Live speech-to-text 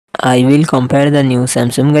I will compare the new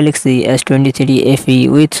Samsung Galaxy S23 FE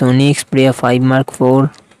with Sony Xperia 5 Mark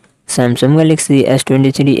IV. Samsung Galaxy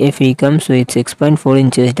S23 FE comes with 6.4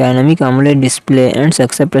 inches dynamic AMOLED display and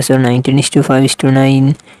success ratio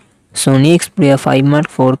 19:5:9. Sony Xperia 5 Mark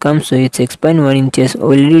IV comes with 6.1 inches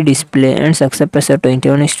OLED display and success ratio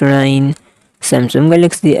 21:9. Samsung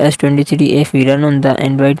Galaxy S23 FE run on the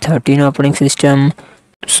Android 13 operating system.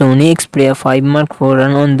 Sony Xperia 5 Mark IV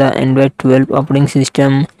run on the Android 12 operating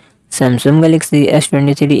system. Samsung Galaxy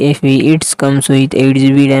S23 FE it comes with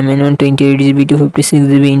 8GB RAM and 128GB to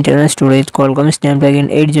 56GB internal storage, Qualcomm Snapdragon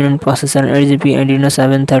 8 Gen processor, 8GB Adreno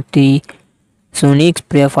 730. Sony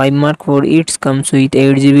Xperia 5 Mark IV it comes with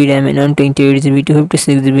 8GB RAM and 128GB to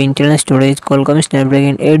 56GB internal storage, Qualcomm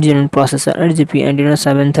Snapdragon 8 Gen processor, 8GB Adreno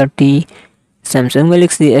 730. Samsung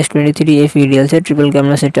Galaxy S23 FE real set triple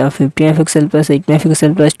camera setup 50MP plus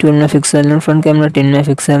 8MP plus 12MP and front camera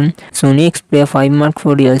 10MP. Sony Xperia 5 Mark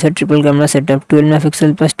IV real set triple camera setup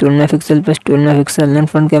 12MP plus 12MP plus 12MP and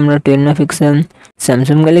front camera 10MP.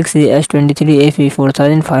 Samsung Galaxy S23 FE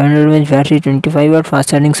 4500mAh battery 25W fast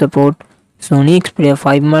charging support. Sony Xperia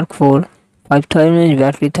 5 Mark IV 5000mAh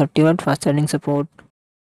battery 30W fast charging support.